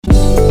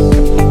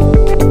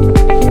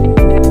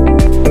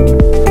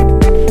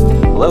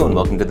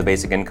Welcome to the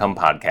Basic Income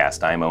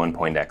Podcast. I'm Owen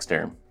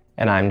Poindexter.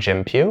 And I'm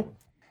Jim Pugh.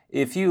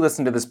 If you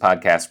listen to this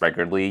podcast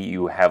regularly,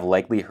 you have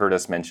likely heard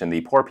us mention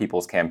the Poor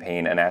People's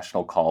Campaign, a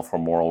national call for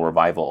moral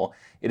revival.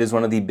 It is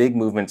one of the big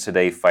movements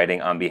today fighting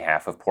on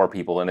behalf of poor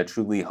people in a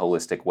truly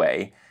holistic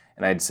way.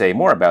 And I'd say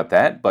more about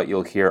that, but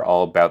you'll hear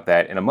all about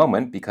that in a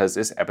moment because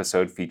this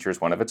episode features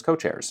one of its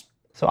co-chairs.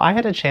 So I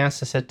had a chance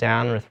to sit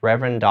down with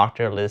Reverend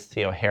Dr. Liz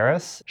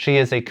Theoharis. She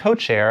is a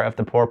co-chair of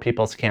the Poor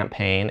People's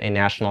Campaign, a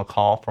national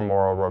call for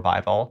moral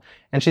revival,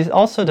 and she's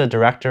also the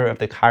director of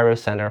the Cairo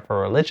Center for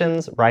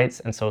Religions,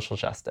 Rights, and Social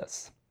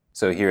Justice.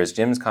 So here is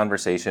Jim's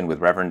conversation with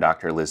Reverend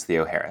Dr. Liz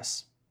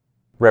Theoharis.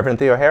 Reverend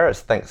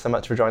Theoharis, thanks so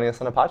much for joining us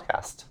on the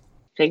podcast.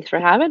 Thanks for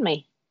having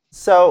me.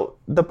 So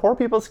the Poor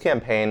People's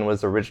Campaign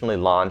was originally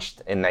launched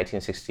in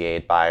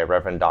 1968 by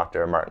Reverend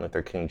Dr. Martin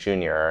Luther King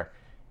Jr.,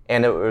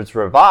 and it was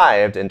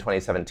revived in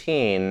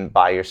 2017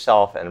 by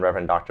yourself and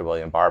Reverend Dr.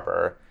 William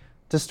Barber.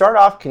 To start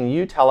off, can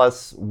you tell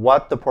us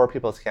what the Poor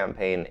People's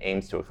Campaign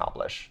aims to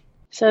accomplish?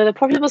 So the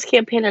Poor People's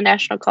Campaign, a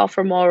national call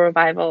for moral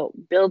revival,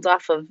 builds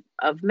off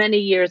of many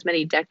years,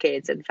 many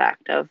decades, in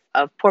fact, of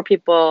poor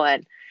people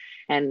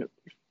and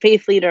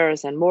faith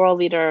leaders and moral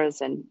leaders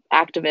and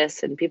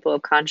activists and people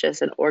of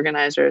conscience and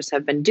organizers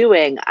have been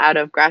doing out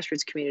of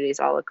grassroots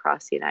communities all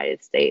across the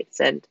United States.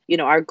 And,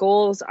 our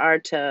goals are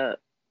to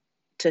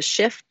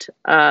shift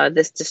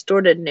this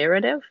distorted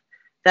narrative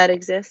that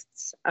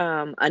exists,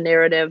 a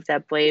narrative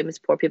that blames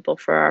poor people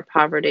for our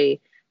poverty,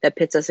 that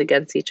pits us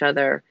against each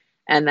other,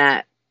 and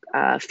that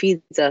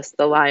feeds us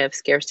the lie of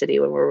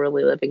scarcity when we're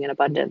really living in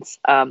abundance.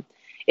 It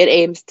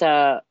aims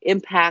to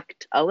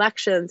impact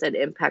elections and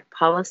impact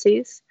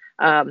policies,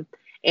 and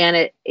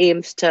it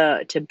aims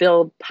to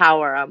build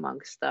power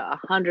amongst the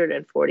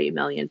 140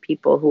 million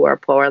people who are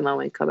poor and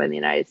low income in the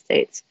United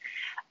States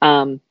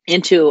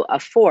into a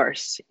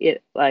force,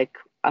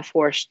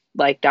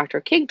 like Dr.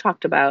 King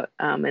talked about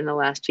in the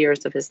last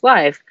years of his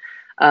life,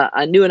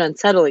 a new and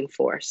unsettling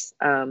force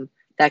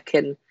that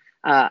can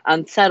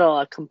unsettle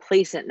a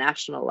complacent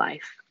national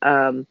life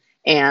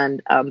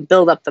and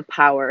build up the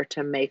power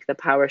to make the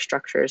power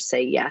structures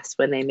say yes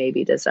when they may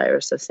be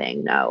desirous of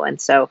saying no. And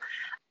so,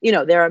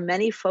 there are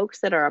many folks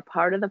that are a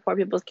part of the Poor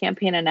People's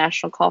Campaign, a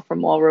national call for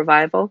moral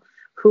revival,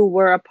 who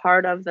were a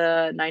part of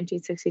the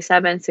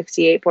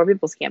 1967-68 Poor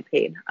People's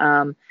Campaign.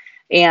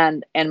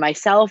 And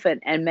myself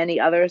and many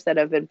others that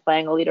have been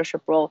playing a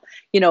leadership role,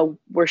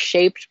 were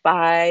shaped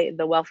by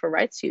the Welfare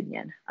Rights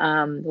Union,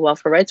 the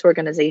Welfare Rights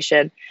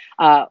Organization,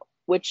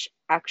 which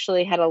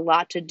actually had a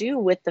lot to do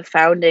with the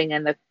founding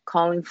and the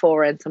calling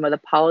for and some of the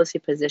policy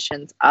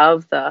positions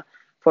of the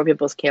Poor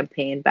People's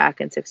Campaign back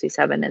in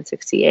 67 and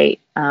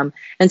 68. And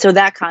so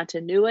that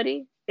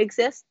continuity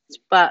exists,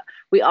 but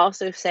we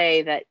also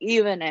say that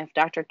even if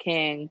Dr.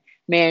 King,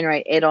 Marian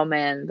Wright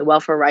Edelman, the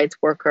welfare rights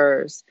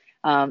workers,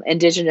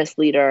 indigenous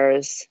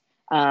leaders,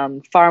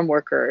 farm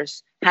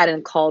workers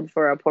hadn't called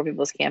for a Poor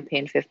People's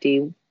Campaign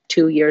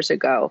 52 years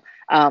ago,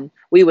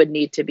 we would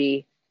need to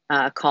be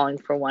calling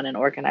for one and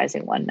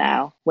organizing one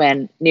now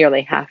when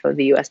nearly half of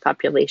the U.S.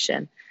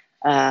 population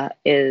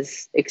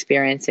is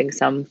experiencing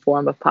some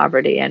form of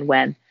poverty, and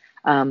when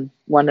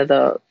one of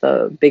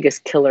the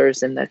biggest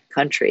killers in the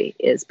country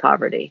is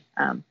poverty.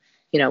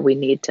 We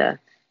need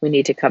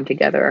to come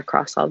together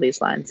across all these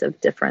lines of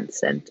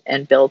difference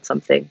and build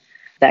something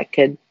that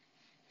could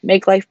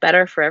make life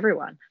better for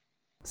everyone.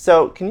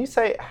 So can you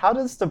say, how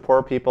does the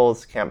Poor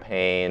People's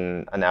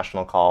Campaign, a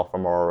national call for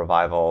moral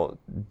revival,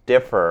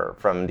 differ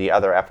from the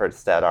other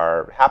efforts that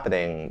are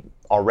happening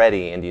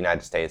already in the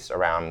United States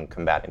around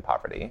combating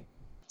poverty?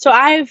 So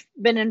I've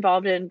been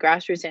involved in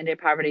grassroots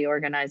anti-poverty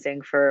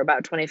organizing for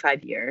about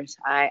 25 years.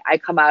 I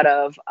come out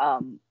of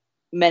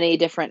many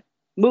different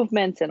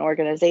movements and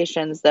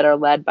organizations that are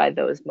led by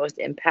those most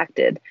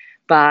impacted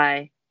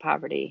by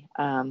poverty,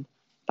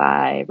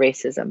 by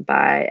racism,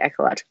 by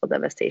ecological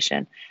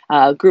devastation,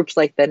 groups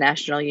like the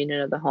National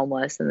Union of the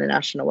Homeless and the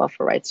National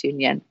Welfare Rights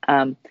Union.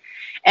 And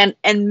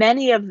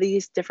many of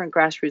these different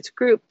grassroots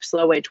groups,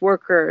 low-wage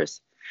workers,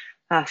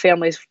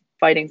 families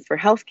fighting for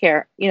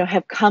healthcare,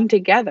 have come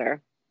together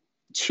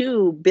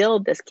to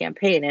build this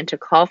campaign and to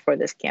call for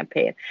this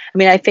campaign. I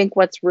mean, I think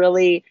what's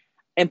really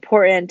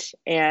important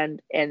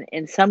and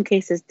in some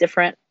cases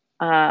different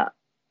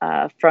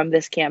from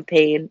this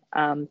campaign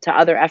to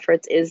other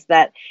efforts is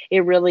that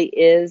it really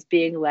is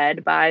being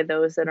led by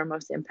those that are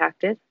most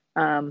impacted.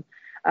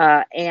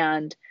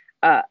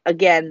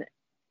 Again,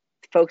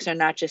 folks are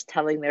not just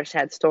telling their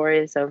sad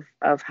stories of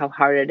how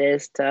hard it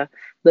is to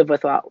live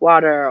without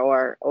water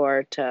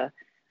or to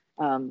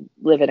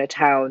live in a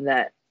town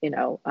that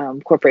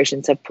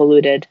corporations have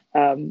polluted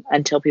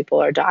until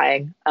people are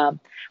dying,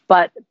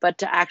 but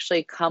to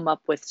actually come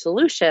up with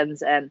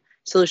solutions and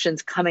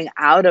solutions coming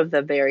out of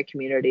the very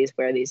communities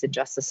where these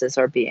injustices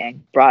are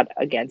being brought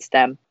against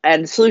them,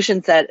 and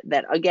solutions that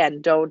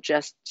again don't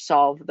just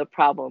solve the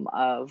problem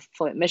of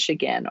Flint,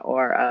 Michigan,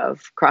 or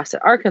of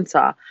Crossett,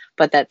 Arkansas,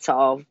 but that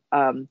solve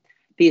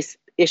these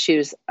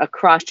issues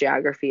across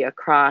geography,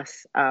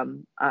 across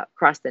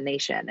the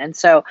nation. And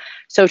so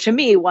to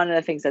me, one of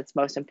the things that's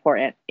most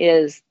important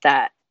is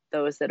that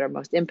those that are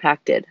most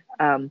impacted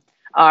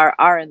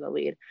are in the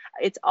lead.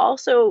 It's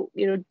also,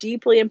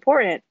 deeply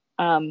important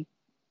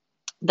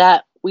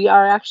that we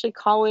are actually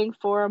calling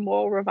for a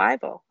moral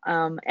revival,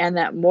 and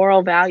that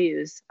moral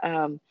values,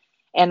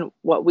 and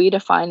what we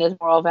define as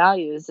moral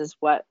values is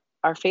what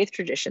our faith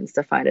traditions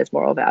define as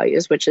moral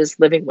values, which is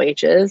living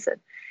wages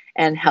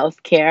and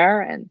health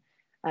care and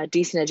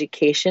decent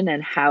education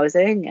and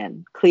housing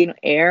and clean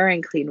air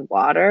and clean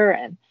water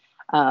and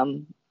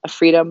a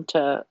freedom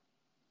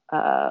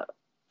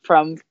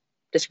from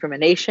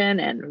discrimination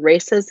and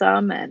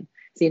racism and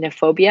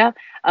xenophobia,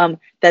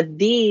 that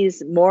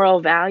these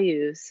moral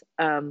values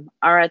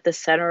are at the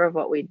center of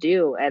what we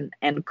do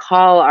and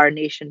call our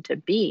nation to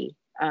be,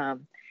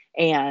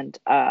 and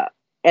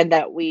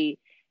that we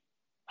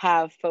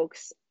have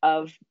folks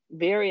of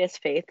various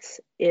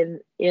faiths in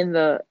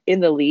the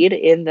lead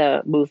in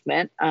the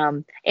movement,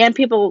 and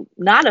people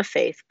not of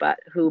faith but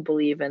who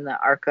believe in the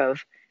arc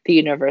of the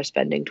universe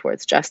bending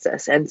towards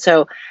justice. And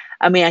so,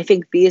 I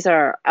think these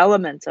are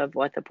elements of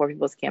what the Poor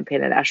People's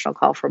Campaign, a national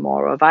call for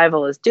moral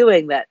revival, is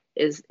doing that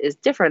is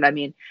different.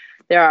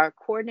 There are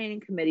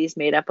coordinating committees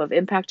made up of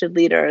impacted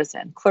leaders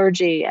and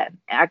clergy and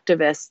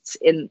activists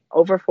in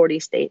over 40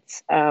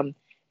 states.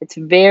 It's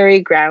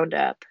very ground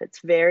up. It's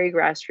very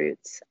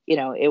grassroots.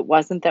 It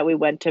wasn't that we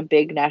went to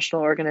big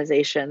national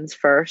organizations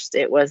first.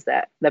 It was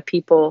that the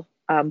people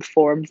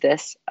formed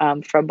this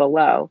from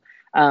below,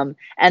 and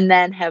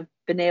then have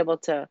been able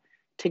to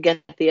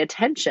get the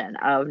attention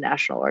of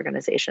national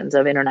organizations,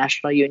 of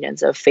international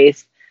unions, of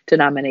faith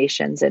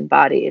denominations and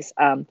bodies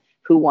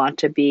who want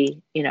to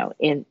be,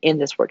 in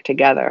this work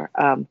together.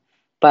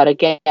 But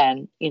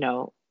again,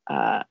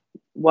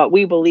 what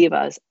we believe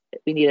is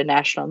we need a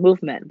national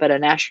movement, but a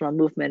national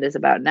movement is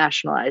about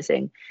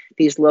nationalizing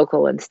these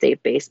local and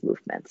state-based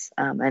movements.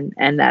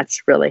 And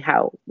that's really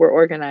how we're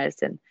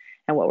organized and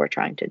what we're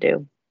trying to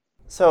do.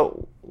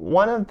 So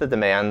one of the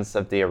demands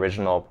of the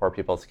original Poor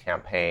People's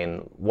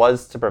Campaign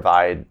was to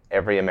provide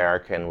every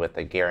American with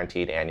a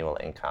guaranteed annual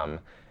income.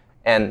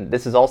 And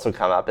this has also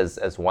come up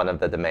as one of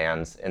the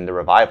demands in the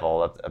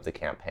revival of the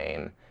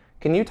campaign.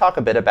 Can you talk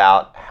a bit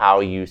about how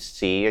you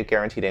see a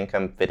guaranteed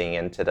income fitting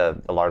into the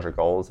larger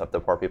goals of the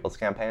Poor People's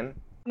Campaign?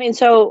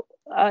 So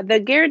the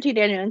guaranteed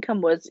annual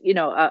income was,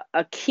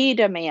 a key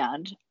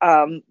demand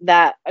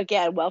that,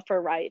 again,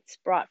 Welfare Rights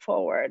brought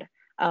forward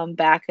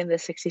back in the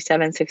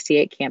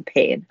 67-68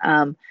 campaign.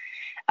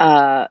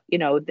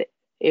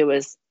 It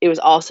was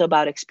also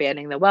about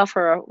expanding the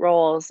welfare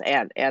rolls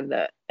and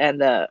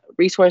the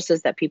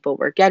resources that people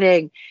were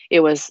getting.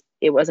 It was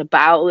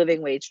about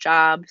living wage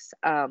jobs.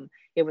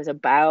 It was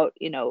about,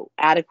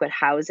 adequate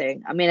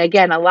housing.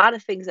 Again, a lot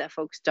of things that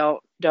folks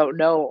don't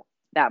know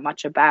that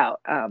much about.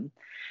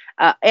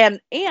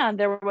 And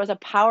there was a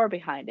power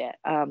behind it.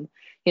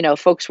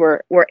 Folks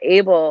were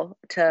able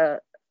to,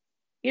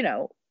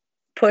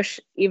 push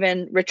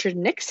even Richard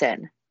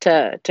Nixon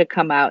to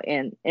come out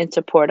in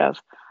support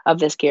of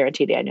this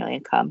guaranteed annual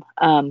income.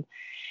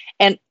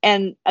 And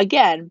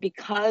again,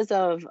 because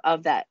of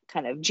that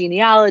kind of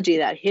genealogy,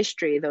 that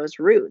history, those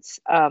roots,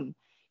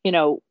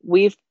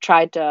 we've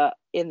tried to,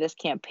 in this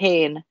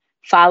campaign,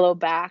 follow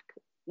back,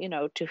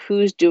 to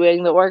who's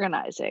doing the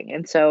organizing.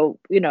 And so,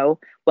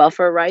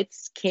 Welfare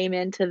Rights came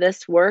into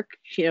this work,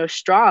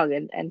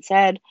 strong and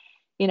said,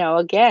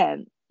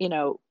 again,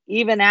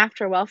 even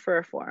after welfare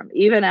reform,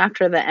 even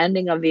after the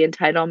ending of the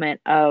entitlement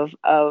of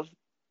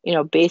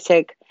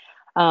basic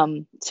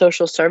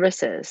social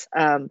services,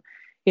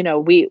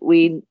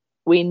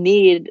 we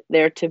need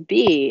there to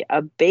be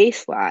a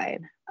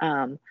baseline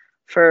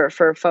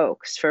for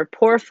folks, for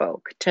poor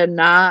folk, to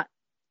not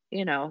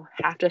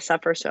have to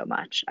suffer so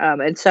much.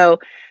 And so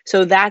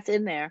that's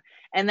in there,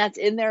 and that's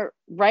in there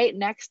right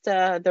next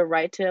to the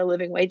right to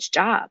living wage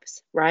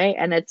jobs, right?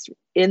 And it's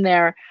in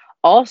there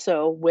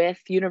also with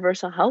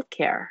universal health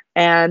care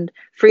and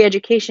free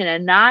education,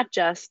 and not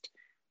just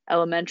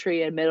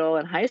elementary and middle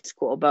and high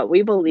school, but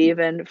we believe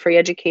in free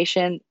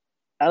education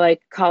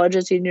like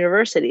colleges and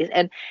universities,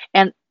 and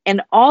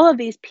all of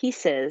these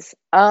pieces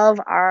of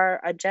our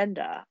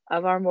agenda,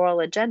 of our moral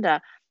agenda,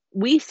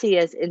 we see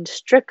as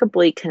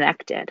inextricably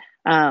connected.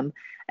 And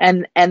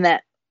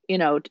that,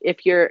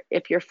 if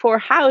you're for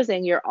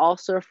housing, you're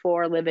also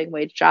for living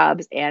wage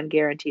jobs and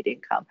guaranteed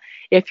income.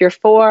 If you're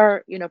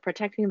for,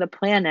 protecting the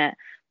planet,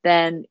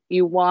 then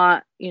you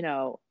want,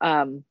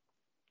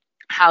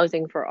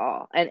 housing for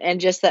all,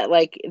 and just that,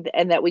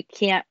 and that we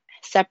can't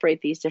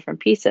separate these different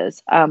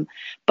pieces.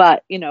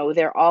 But,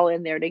 they're all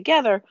in there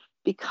together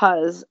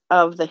because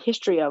of the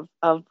history of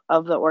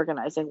the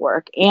organizing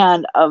work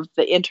and of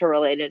the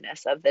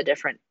interrelatedness of the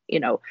different,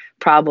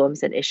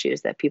 problems and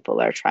issues that people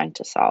are trying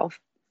to solve.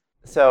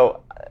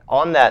 So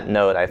on that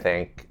note, I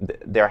think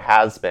there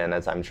has been,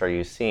 as I'm sure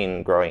you've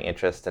seen, growing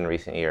interest in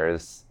recent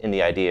years in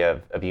the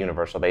idea of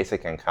universal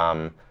basic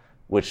income,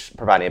 which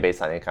providing a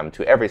baseline income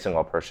to every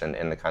single person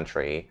in the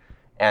country.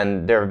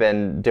 And there have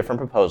been different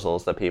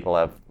proposals that people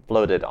have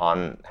floated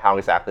on how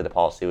exactly the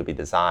policy would be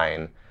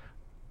designed.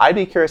 I'd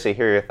be curious to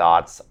hear your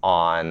thoughts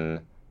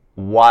on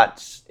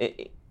what,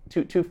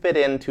 to fit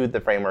into the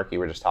framework you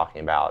were just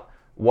talking about,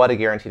 what a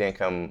guaranteed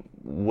income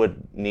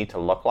would need to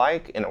look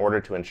like in order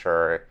to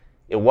ensure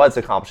it was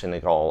accomplishing the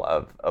goal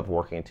of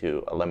working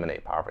to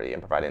eliminate poverty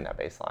and providing that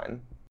baseline?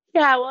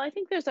 Yeah, well, I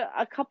think there's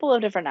a couple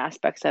of different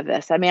aspects of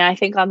this. I mean, I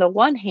think on the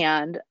one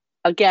hand,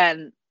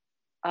 again,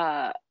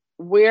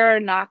 we're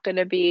not going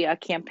to be a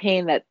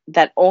campaign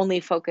that only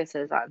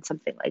focuses on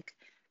something like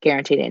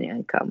guaranteed annual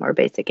income or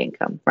basic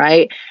income,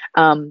 right?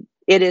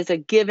 It is a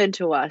given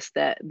to us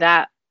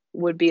that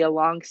would be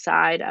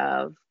alongside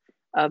of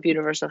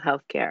universal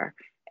health care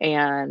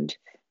and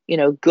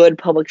good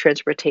public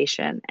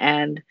transportation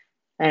and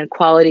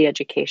quality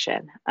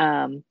education.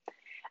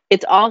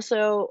 It's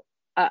also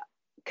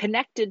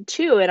connected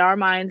to, in our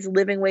minds,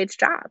 living wage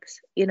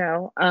jobs.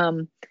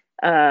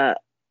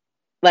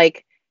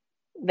 Like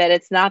that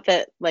it's not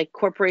that like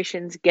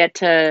corporations get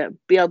to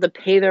be able to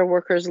pay their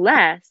workers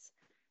less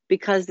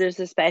because there's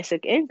this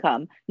basic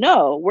income.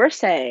 No, we're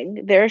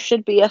saying there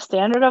should be a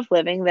standard of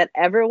living that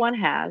everyone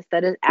has,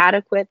 that is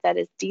adequate, that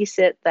is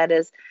decent, that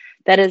is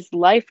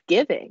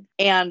life-giving.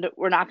 And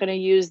we're not going to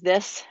use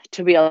this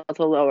to be able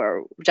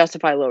to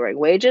justify lowering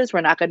wages.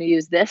 We're not going to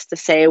use this to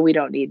say we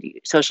don't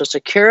need Social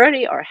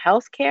Security or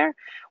health care.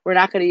 We're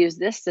not going to use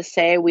this to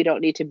say we don't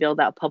need to build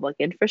out public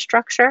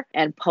infrastructure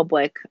and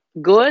public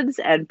goods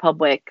and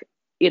public,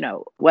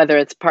 whether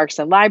it's parks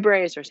and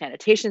libraries or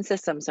sanitation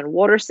systems and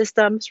water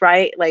systems,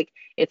 right? Like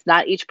it's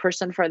not each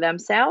person for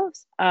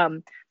themselves,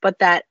 but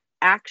that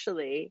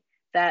actually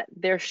that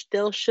there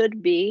still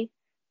should be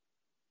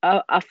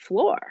a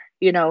floor.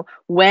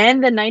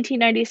 When the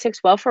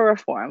 1996 welfare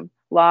reform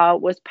law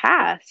was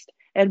passed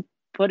and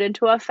put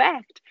into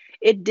effect,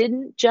 it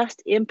didn't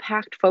just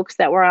impact folks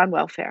that were on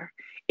welfare.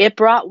 It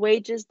brought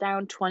wages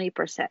down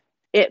 20%.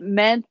 It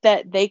meant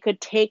that they could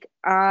take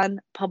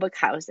on public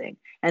housing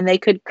and they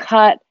could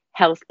cut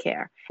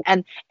healthcare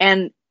and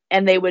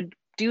they would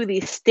do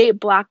these state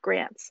block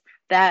grants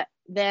that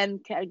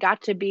then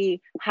got to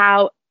be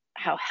how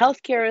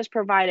healthcare is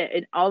provided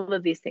and all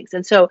of these things.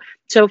 And so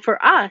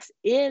for us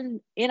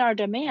in our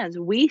demands,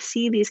 we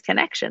see these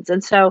connections.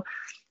 And so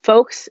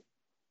folks,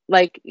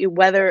 like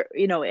whether,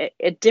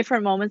 at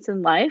different moments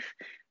in life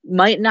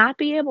might not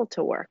be able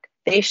to work.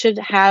 They should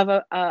have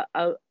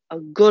a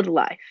good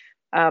life.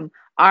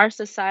 Our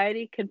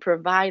society can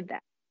provide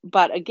that.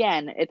 But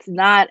again, it's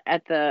not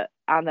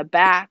on the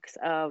backs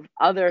of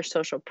other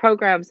social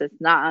programs. It's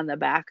not on the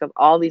back of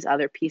all these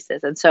other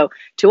pieces. And so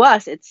to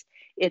us, it's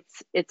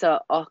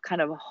a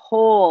kind of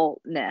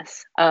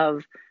wholeness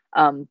of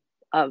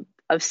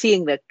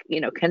seeing the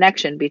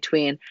connection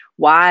between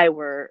why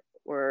we're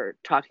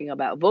talking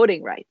about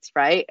voting rights,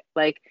 right?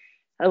 Like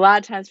a lot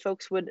of times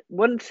folks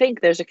wouldn't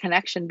think there's a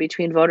connection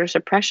between voter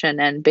suppression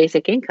and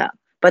basic income,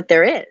 but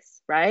there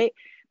is, right?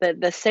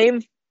 The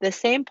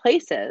same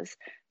places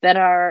that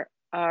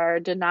are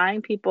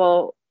denying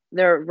people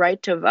their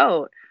right to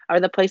vote are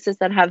the places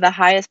that have the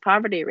highest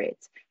poverty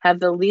rates, have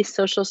the least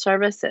social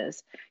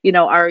services,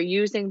 are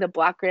using the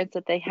block grants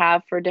that they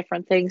have for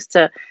different things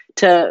to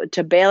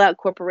bail out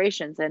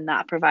corporations and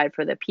not provide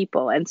for the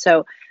people. And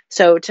so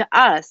to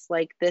us,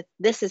 like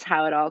this is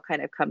how it all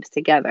kind of comes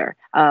together.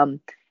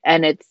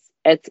 And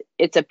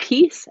it's a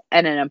piece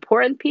and an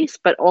important piece,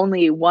 but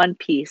only one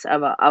piece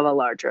of a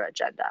larger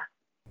agenda.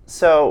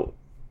 So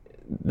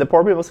the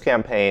Poor People's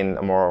Campaign,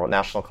 a Moral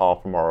National Call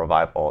for Moral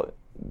Revival,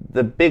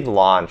 the big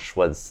launch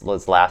was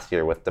last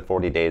year with the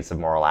 40 Days of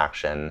Moral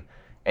Action.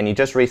 And you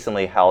just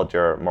recently held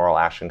your Moral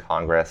Action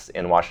Congress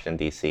in Washington,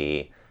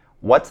 D.C.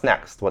 What's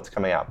next? What's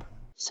coming up?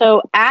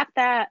 So at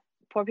that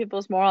Poor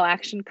People's Moral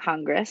Action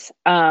Congress,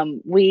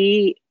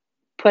 we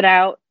put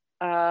out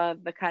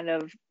the kind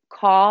of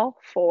call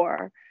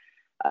for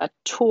a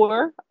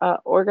tour,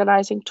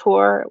 organizing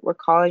tour. We're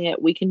calling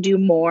it We Can Do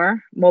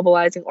More,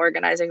 mobilizing,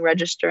 organizing,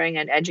 registering,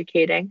 and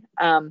educating.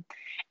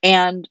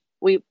 And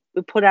we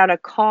put out a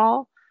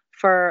call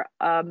for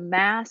a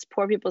mass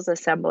Poor People's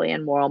Assembly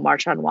and Moral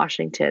March on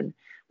Washington,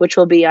 which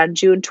will be on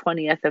June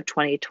 20th of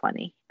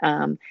 2020.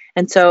 And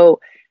so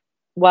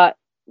what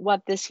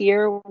this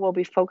year will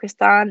be focused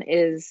on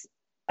is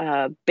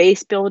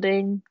base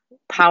building,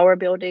 power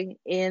building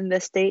in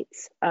the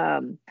states,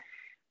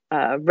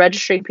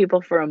 registering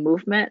people for a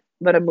movement,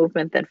 but a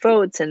movement that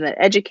votes and that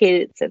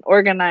educates and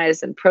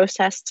organizes and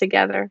protests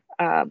together.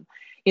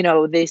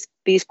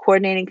 These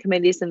coordinating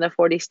committees in the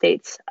 40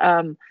 states,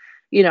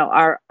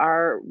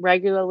 are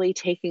regularly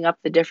taking up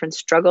the different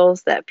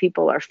struggles that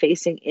people are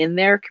facing in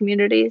their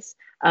communities,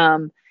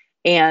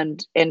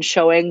 and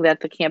showing that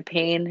the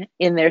campaign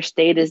in their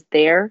state is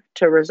there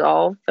to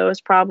resolve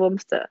those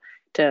problems,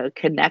 to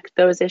connect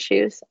those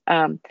issues,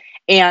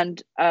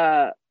 and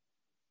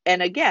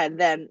again,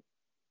 then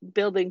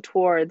building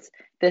towards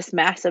this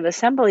massive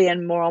assembly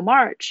and moral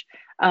march,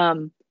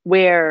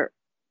 where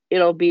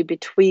it'll be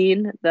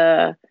between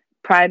the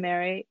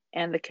primary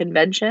and the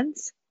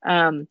conventions.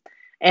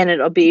 And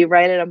it'll be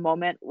right at a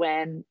moment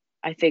when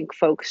I think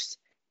folks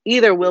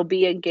either will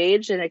be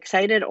engaged and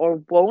excited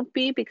or won't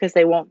be, because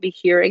they won't be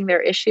hearing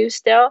their issues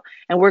still.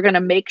 And we're going to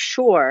make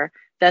sure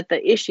that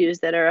the issues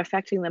that are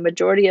affecting the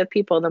majority of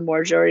people the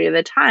majority of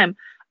the time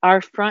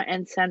are front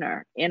and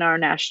center in our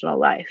national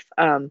life.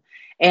 And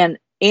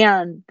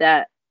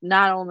that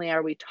not only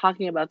are we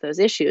talking about those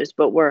issues,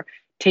 but we're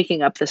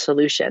taking up the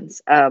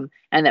solutions, and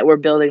that we're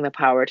building the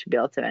power to be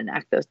able to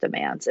enact those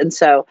demands. And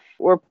so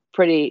we're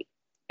pretty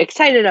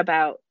excited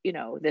about,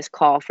 this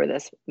call for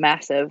this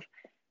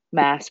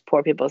mass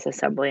Poor People's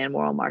Assembly and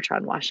Moral March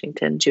on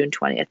Washington, June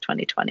 20th,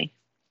 2020.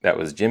 That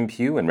was Jim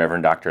Pugh and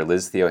Reverend Dr.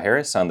 Liz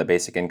Theoharis on the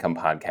Basic Income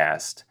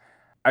Podcast.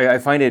 I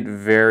find it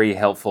very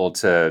helpful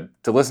to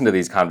listen to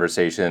these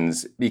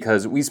conversations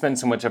because we spend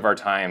so much of our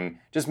time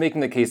just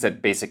making the case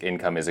that basic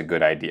income is a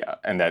good idea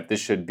and that this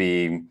should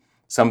be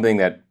something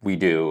that we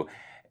do.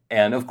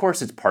 And of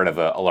course, it's part of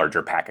a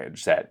larger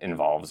package that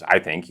involves, I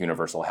think,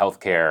 universal health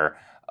care,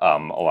 a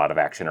lot of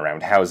action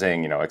around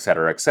housing, et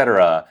cetera, et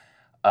cetera.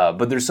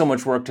 But there's so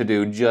much work to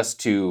do just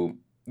to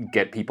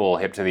get people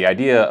hip to the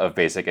idea of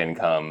basic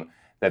income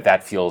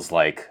that feels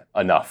like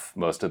enough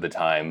most of the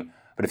time.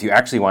 But if you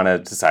actually want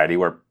a society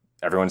where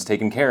everyone's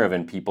taken care of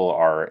and people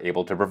are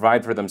able to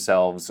provide for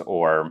themselves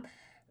or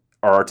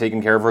are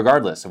taken care of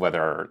regardless of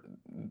whether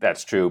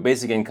that's true,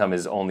 basic income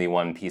is only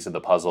one piece of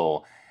the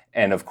puzzle.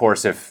 And of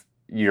course, if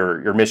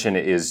your mission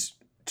is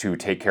to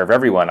take care of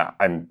everyone,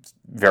 I'm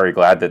very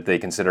glad that they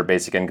consider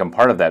basic income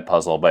part of that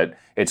puzzle, but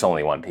it's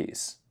only one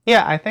piece.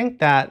 Yeah, I think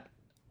that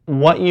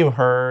what you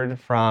heard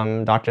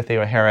from Dr.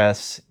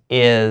 Theoharis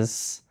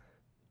is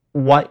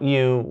what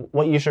you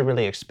should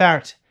really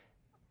expect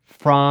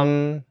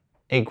from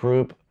a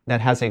group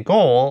that has a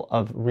goal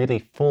of really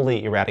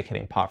fully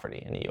eradicating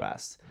poverty in the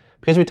U.S.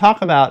 Because we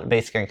talk about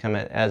basic income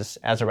as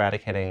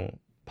eradicating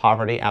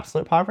poverty,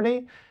 absolute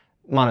poverty,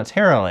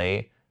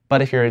 monetarily,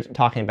 but if you're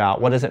talking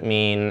about what does it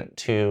mean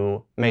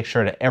to make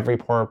sure that every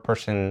poor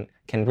person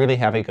can really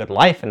have a good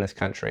life in this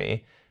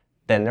country,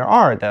 then there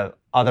are the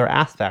other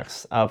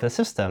aspects of the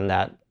system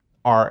that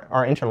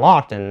are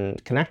interlocked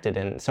and connected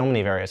in so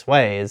many various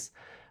ways.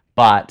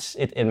 But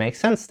it makes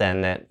sense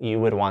then that you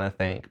would want to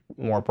think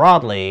more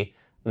broadly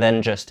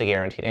than just the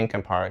guaranteed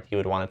income part. You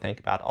would want to think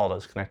about all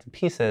those connected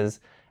pieces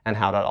and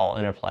how that all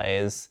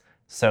interplays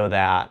so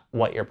that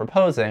what you're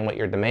proposing, what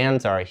your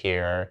demands are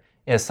here,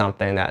 is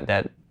something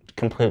that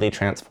completely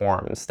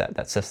transforms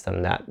that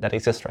system that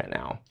exists right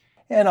now.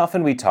 And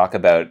often we talk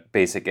about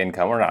basic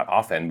income, or not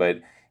often,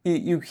 but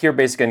you hear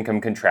basic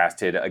income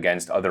contrasted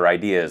against other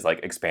ideas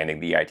like expanding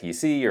the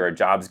ITC or a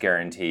jobs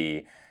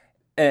guarantee.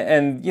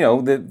 And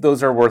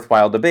those are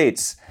worthwhile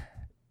debates.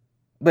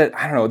 But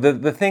I don't know,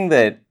 the thing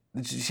that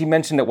she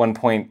mentioned at one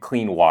point,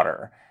 clean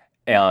water.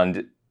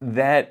 And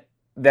that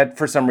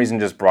for some reason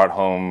just brought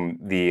home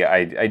the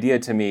idea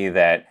to me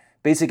that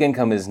basic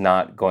income is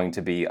not going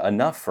to be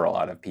enough for a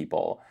lot of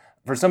people.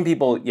 For some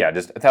people,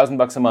 just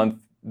 $1,000 a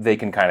month, they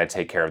can kind of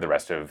take care of the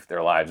rest of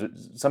their lives.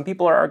 Some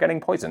people are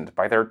getting poisoned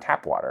by their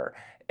tap water.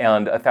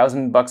 And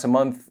 $1,000 a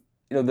month,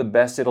 the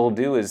best it'll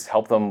do is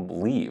help them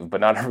leave,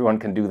 but not everyone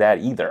can do that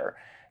either.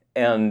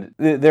 And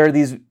there are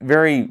these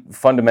very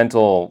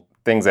fundamental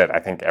things that I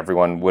think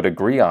everyone would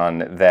agree on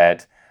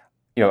that,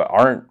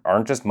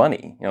 aren't just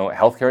money.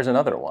 Healthcare is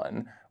another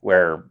one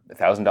where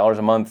 $1,000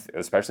 a month,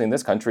 especially in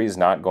this country, is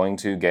not going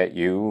to get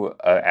you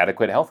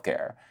adequate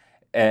healthcare.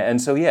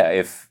 And so,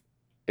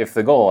 if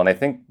the goal, and I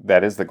think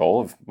that is the goal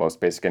of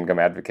most basic income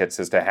advocates,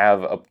 is to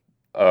have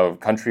a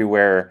country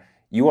where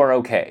you are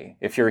okay.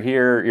 If you're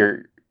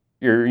here,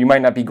 you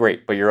might not be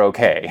great, but you're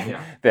okay.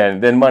 Yeah.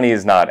 Then money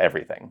is not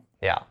everything.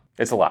 Yeah.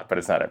 It's a lot, but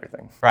it's not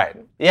everything. Right.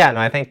 Yeah. No,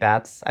 I think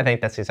that's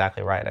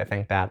exactly right. I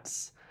think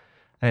that's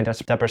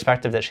the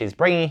perspective that she's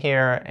bringing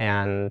here,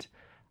 and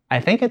I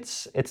think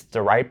it's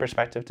the right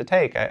perspective to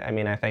take.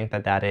 I think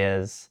that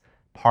is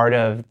part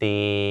of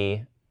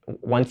the,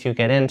 once you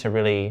get into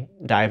really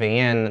diving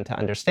in to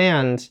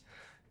understand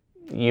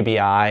UBI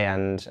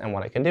and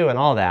what it can do and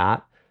all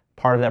that,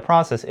 part of that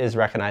process is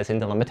recognizing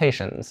the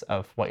limitations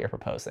of what you're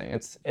proposing.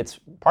 It's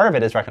part of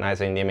it is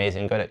recognizing the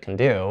amazing good it can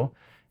do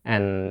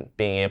and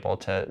being able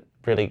to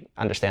really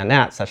understand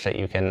that such that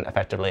you can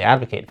effectively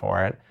advocate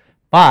for it,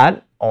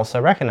 but also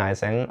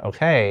recognizing,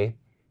 okay,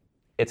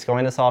 it's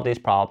going to solve these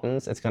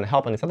problems, it's going to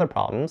help in these other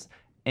problems,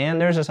 and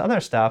there's this other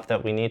stuff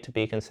that we need to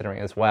be considering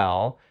as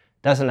well.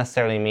 Doesn't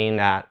necessarily mean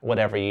that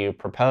whatever you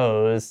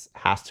propose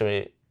has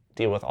to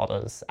deal with all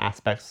those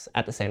aspects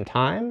at the same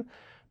time,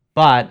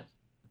 but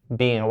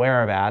being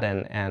aware of that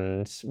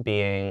and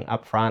being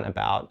upfront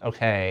about,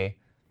 okay,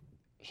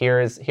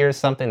 here's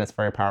something that's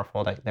very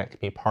powerful that could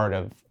be part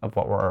of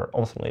what we're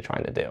ultimately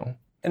trying to do.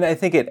 And I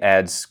think it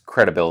adds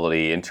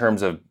credibility in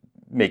terms of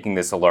making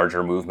this a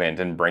larger movement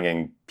and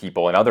bringing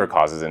people and other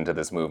causes into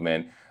this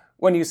movement.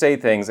 When you say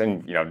things,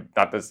 and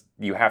not this,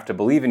 you have to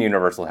believe in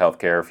universal health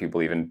care if you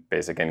believe in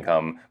basic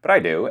income, but I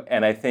do.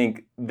 And I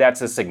think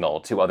that's a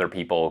signal to other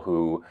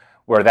people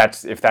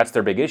if that's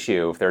their big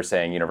issue, if they're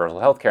saying universal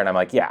health care, and I'm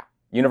like, yeah,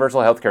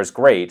 universal health care is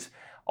great,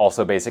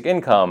 also basic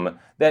income,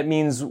 that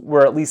means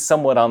we're at least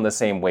somewhat on the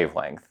same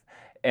wavelength.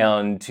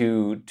 And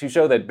to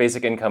show that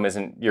basic income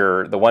isn't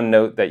the one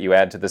note that you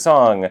add to the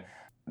song,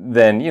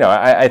 then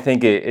I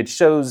think it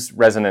shows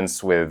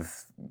resonance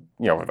with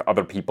with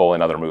other people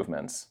and other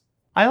movements.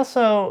 I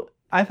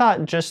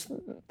thought, just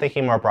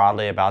thinking more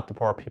broadly about the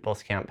Poor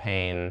People's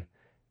Campaign,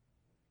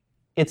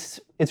 it's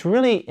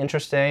really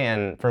interesting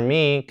and, for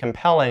me,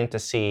 compelling to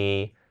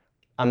see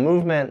a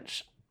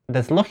movement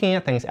that's looking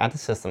at things at the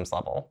systems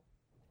level.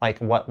 Like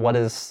what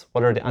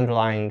are the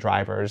underlying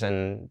drivers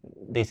and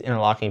these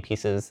interlocking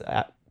pieces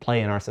at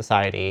play in our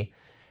society,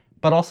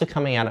 but also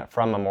coming at it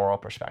from a moral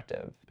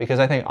perspective. Because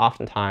I think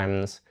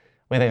oftentimes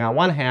we think on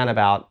one hand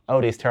about,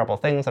 these terrible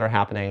things that are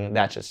happening,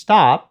 that should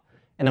stop.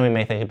 And then we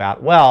may think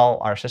about, well,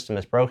 our system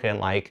is broken,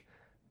 like,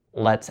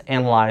 let's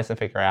analyze and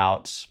figure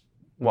out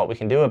what we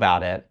can do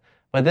about it.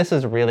 But this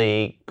is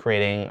really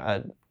creating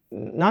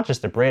not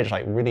just a bridge,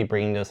 like really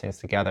bringing those things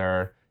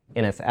together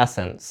in its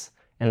essence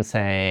and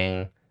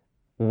saying,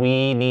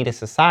 we need a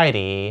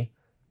society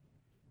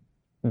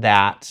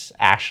that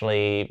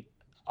actually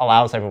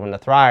allows everyone to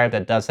thrive,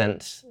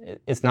 that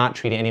is not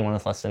treating anyone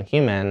as less than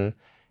human.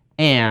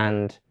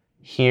 And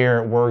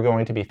here we're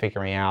going to be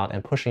figuring out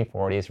and pushing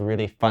forward these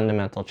really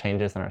fundamental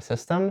changes in our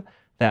system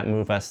that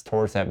move us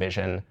towards that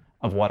vision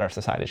of what our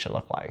society should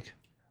look like.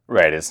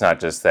 Right. It's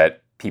not just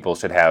that people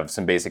should have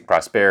some basic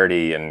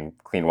prosperity and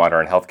clean water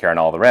and healthcare and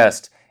all the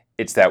rest.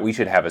 It's that we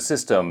should have a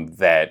system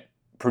that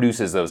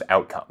produces those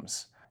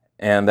outcomes.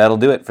 And that'll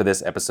do it for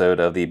this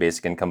episode of the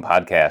Basic Income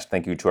Podcast.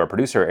 Thank you to our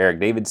producer, Eric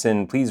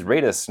Davidson. Please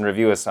rate us and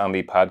review us on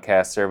the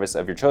podcast service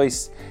of your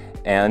choice.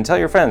 And tell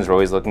your friends, we're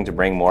always looking to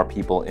bring more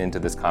people into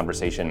this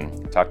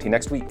conversation. Talk to you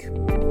next week.